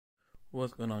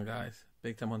What's going on, guys?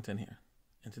 Big Time on 10 here,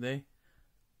 and today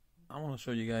I want to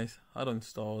show you guys how to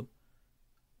install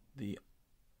the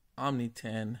Omni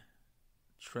 10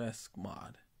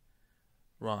 Treskmod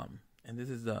Rom, and this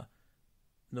is the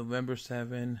November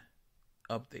 7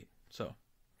 update. So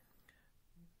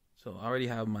I already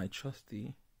have my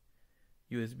trusty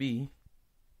USB,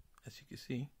 as you can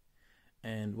see,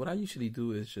 and what I usually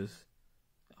do is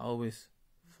I always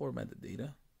format the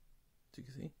data, as you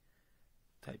can see.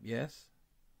 Type yes,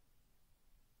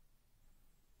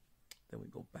 then we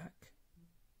go back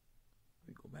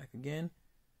again.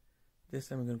 This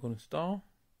time we're going to go install,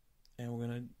 and we're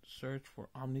going to search for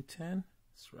Omni 10.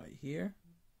 It's right here,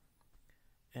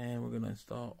 and we're going to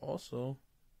install also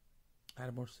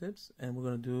add more zips, and we're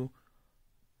going to do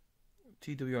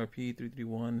TWRP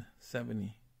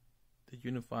 33170, the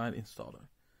unified installer,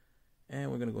 and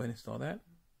we're going to go ahead and install that,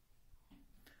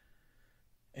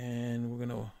 and we're going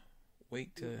to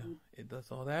wait till it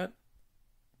does all that.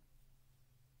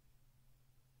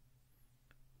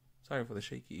 Sorry for the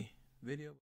shaky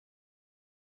video.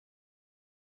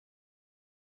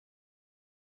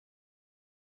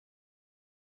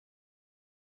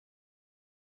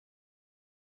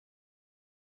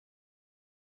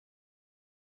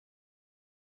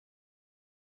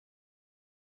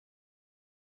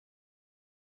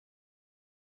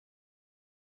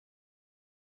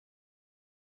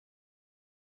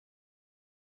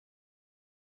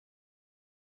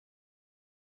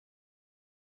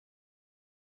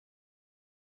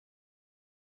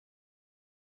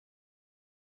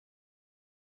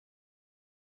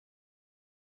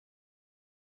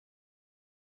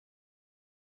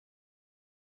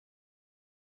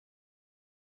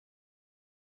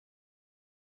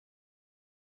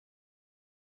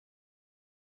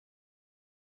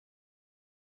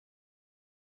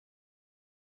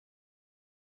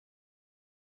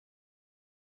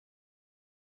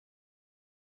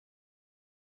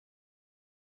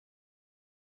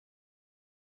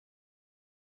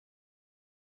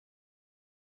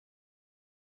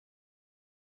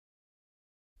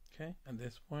 Okay, at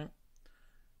this point,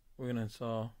 we're going to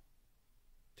install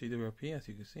TWRP. As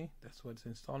you can see, that's what it's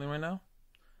installing right now.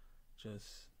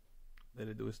 Just let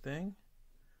it do its thing,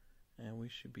 and we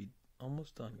should be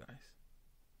almost done, guys.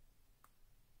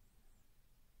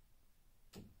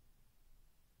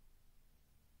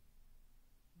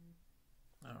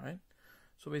 Alright,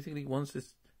 so basically once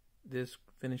this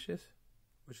finishes,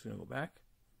 we're just going to go back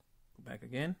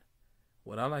again.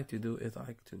 What I like to do is I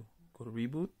like to go to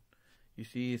reboot. You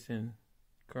see it's in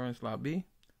current slot B.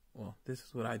 Well, this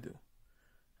is what I do.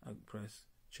 I press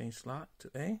change slot to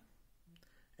A,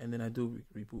 and then I do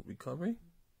reboot recovery.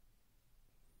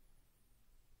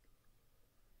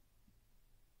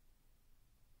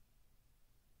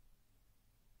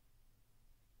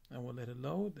 And we'll let it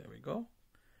load. There we go.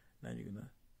 Now you're gonna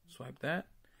swipe that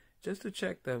just to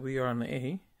check that we are on the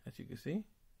A. As you can see,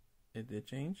 it did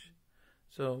change.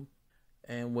 So,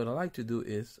 and what I like to do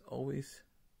is always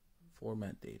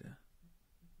format data,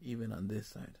 even on this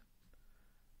side.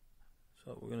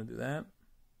 So we're going to do that.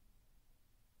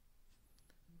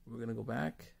 We're going to go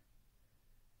back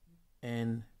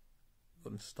and go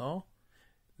to install.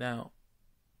 Now,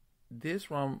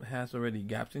 this ROM has already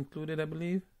gaps included, I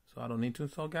believe, so I don't need to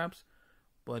install gaps.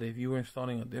 But if you were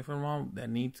installing a different ROM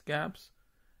that needs gaps,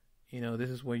 you know,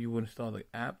 this is where you would install the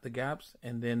gaps,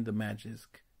 and then the Magisk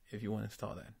if you want to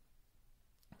install that.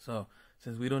 So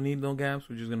since we don't need no gaps,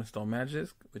 we're just going to install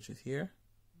Magisk, which is here.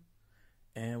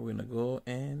 And we're going to go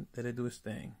and let it do its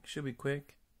thing. Should be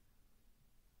quick.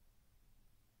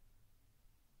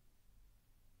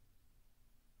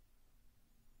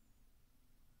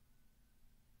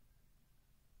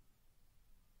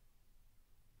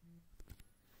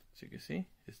 So you can see,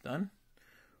 it's done.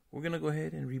 We're going to go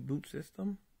ahead and reboot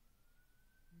system.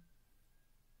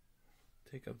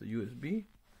 Take out the USB.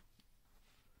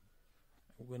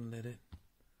 We're gonna let it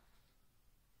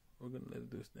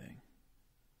do its thing.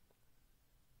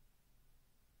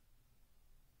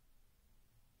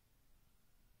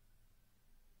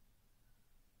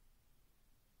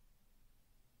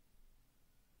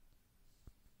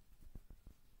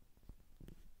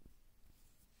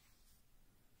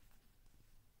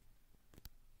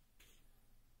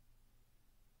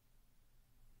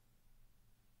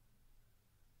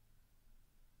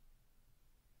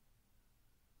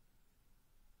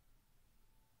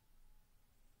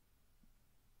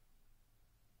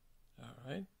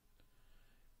 Alright,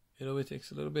 it always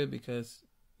takes a little bit because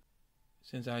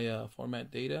since I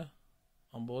format data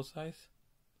on both sides,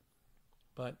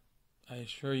 but I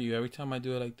assure you, every time I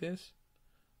do it like this,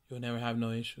 you'll never have no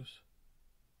issues.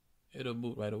 It'll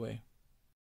boot right away.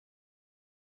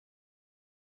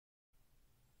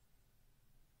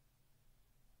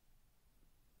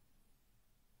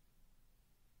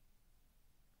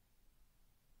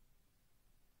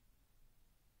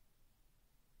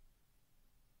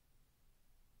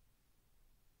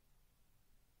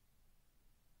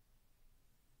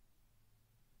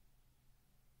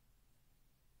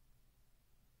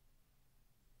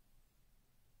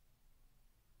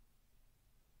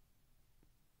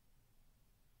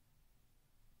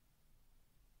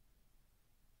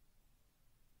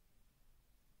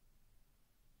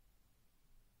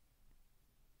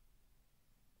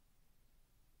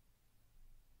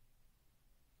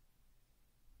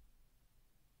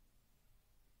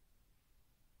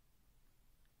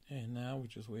 And now we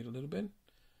just wait a little bit,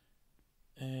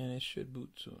 and it should boot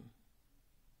soon.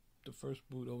 The first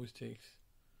boot always takes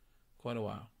quite a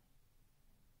while.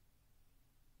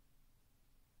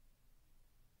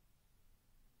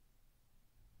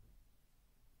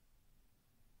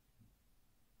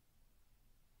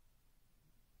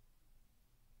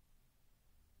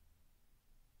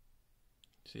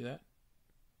 See that?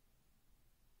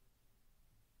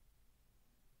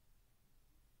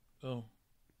 So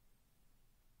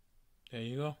there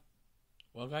you go.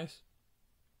 Well, guys,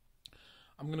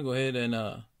 I'm gonna go ahead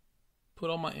and put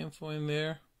all my info in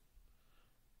there.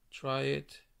 Try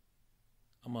it.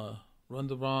 I'm gonna run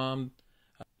the ROM,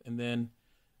 and then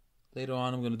later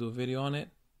on I'm gonna do a video on it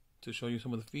to show you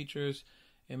some of the features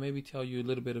and maybe tell you a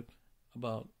little bit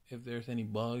about if there's any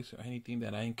bugs or anything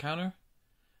that I encounter.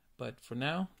 But for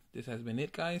now, this has been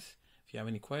it, guys. If you have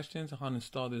any questions on how to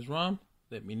install this ROM,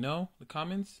 let me know in the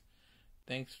comments.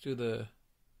 Thanks to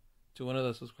one of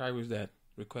the subscribers that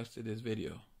requested this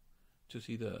video to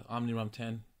see the Omni Rom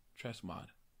 10 Treskmod.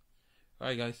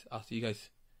 Alright, guys, I'll see you guys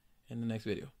in the next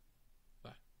video.